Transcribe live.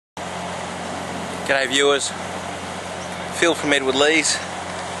G'day viewers, Phil from Edward Lee's.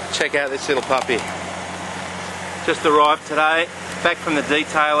 Check out this little puppy. Just arrived today, back from the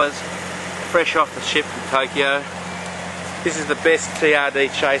detailers, fresh off the ship from Tokyo. This is the best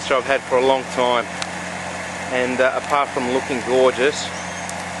TRD Chaser I've had for a long time, and apart from looking gorgeous,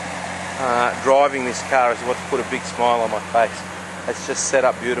 driving this car is what's put a big smile on my face. It's just set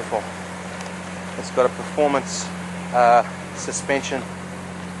up beautiful. It's got a performance suspension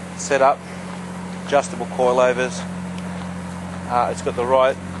set up, adjustable coilovers. It's got the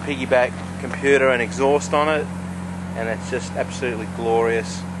right piggyback computer and exhaust on it, and it's just absolutely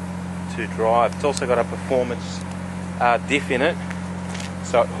glorious to drive. It's also got a performance diff in it,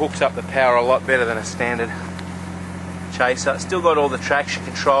 so it hooks up the power a lot better than a standard Chaser. It's still got all the traction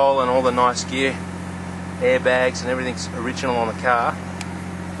control and all the nice gear, airbags, and everything's original on the car,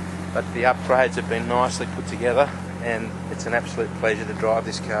 but the upgrades have been nicely put together, and it's an absolute pleasure to drive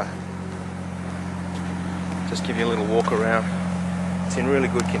this car. Just give you a little walk around. It's in really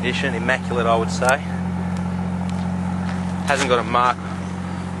good condition, immaculate I would say. Hasn't got a mark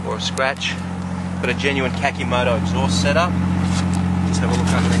or a scratch. Got a genuine Kakimoto exhaust setup. Just have a look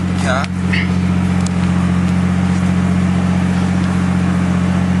underneath the car.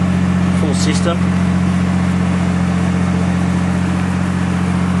 Full system.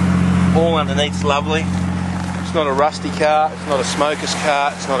 All underneath's lovely. It's not a rusty car, it's not a smoker's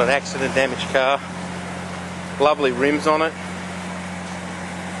car, it's not an accident damaged car. Lovely rims on it.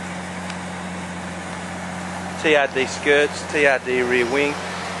 TRD skirts, TRD rear wing,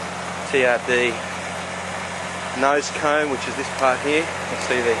 TRD nose cone, which is this part here. You can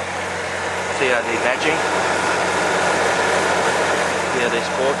see the TRD badging. TRD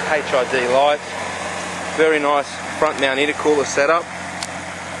Sport, HID lights. Very nice front mount intercooler setup.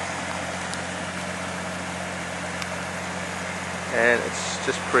 And it's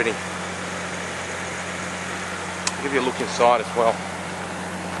just pretty. I'll give you a look inside as well.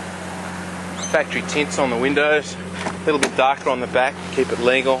 Factory tints on the windows, a little bit darker on the back to keep it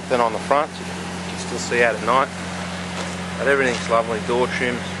legal than on the front, so you can still see out at night. But everything's lovely. Door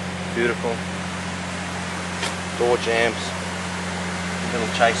trims, beautiful. Door jambs,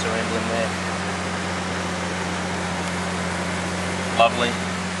 little Chaser emblem there. Lovely.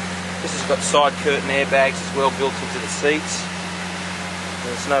 This has got side curtain airbags as well built into the seats.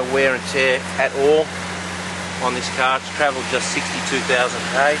 There's no wear and tear at all on this car. It's travelled just 62,000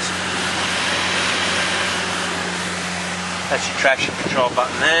 k's. That's your traction control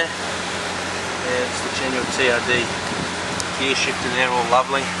button there. There's the genuine TRD gear shifter there, all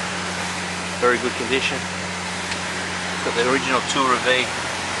lovely. Very good condition. Got the original Tourer V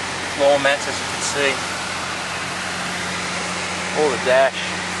floor mats, as you can see. All the dash,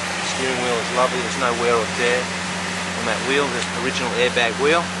 the steering wheel is lovely. There's no wear or tear on that wheel. There's the original airbag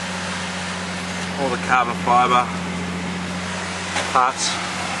wheel. All the carbon fibre parts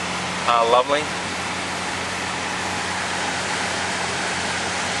are lovely.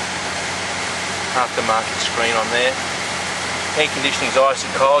 Aftermarket screen on there. Air conditioning's icy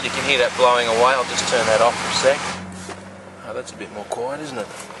cold. You can hear that blowing away. I'll just turn that off for a sec. Oh, that's a bit more quiet, isn't it?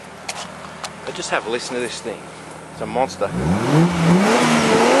 But just have a listen to this thing. It's a monster.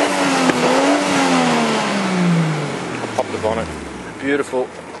 I'll pop the bonnet. Beautiful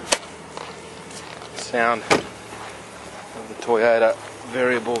sound of the Toyota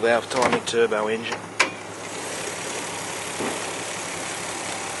variable valve timing turbo engine.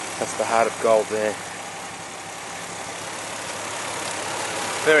 That's the heart of gold there.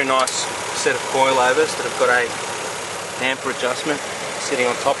 Very nice set of coilovers that have got a damper adjustment sitting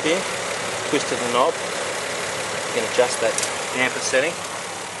on top here. Twisted the knob. You can adjust that damper setting.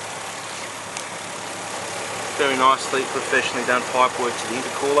 Very nicely, professionally done pipework to the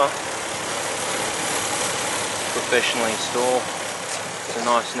intercooler. Professionally installed. It's a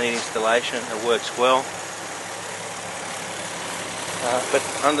nice, neat installation. It works well. But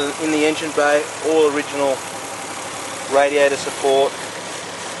in the engine bay, all original radiator support.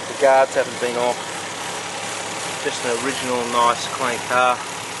 The guards haven't been off. Just an original, nice, clean car.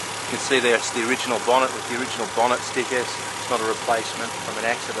 You can see there it's the original bonnet with the original bonnet stickers. It's not a replacement from an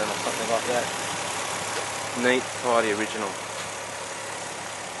accident or something like that. Neat, tidy, original.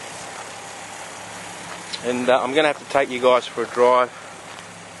 And I'm going to have to take you guys for a drive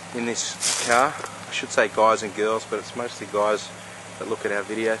in this car. I should say guys and girls, but it's mostly guys that look at our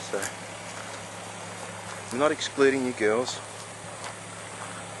videos, so I'm not excluding you girls.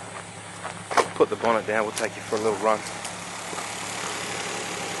 Put the bonnet down, we'll take you for a little run.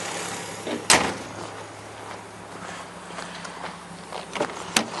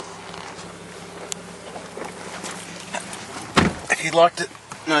 If you'd like to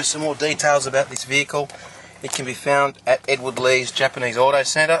know some more details about this vehicle, it can be found at Edward Lee's Japanese Auto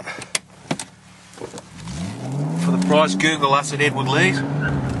Centre. For the price, Google us at Edward Lee's.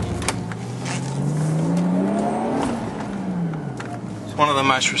 It's one of the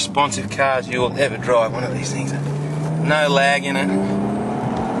most responsive cars you will ever drive, one of these things. No lag in it.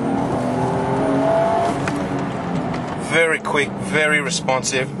 Very quick, very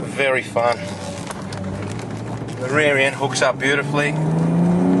responsive, very fun. The rear end hooks up beautifully.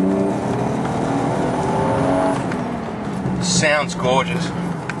 Sounds gorgeous.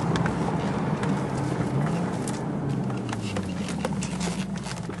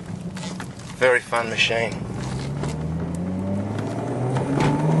 Very fun machine.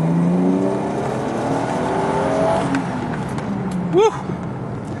 Woo!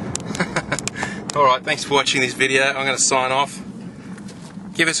 Alright, thanks for watching this video. I'm going to sign off.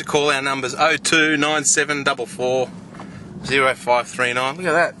 Give us a call, our number's 029744 0539. Look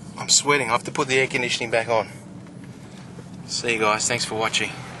at that, I'm sweating. I have to put the air conditioning back on. See you guys, thanks for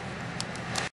watching.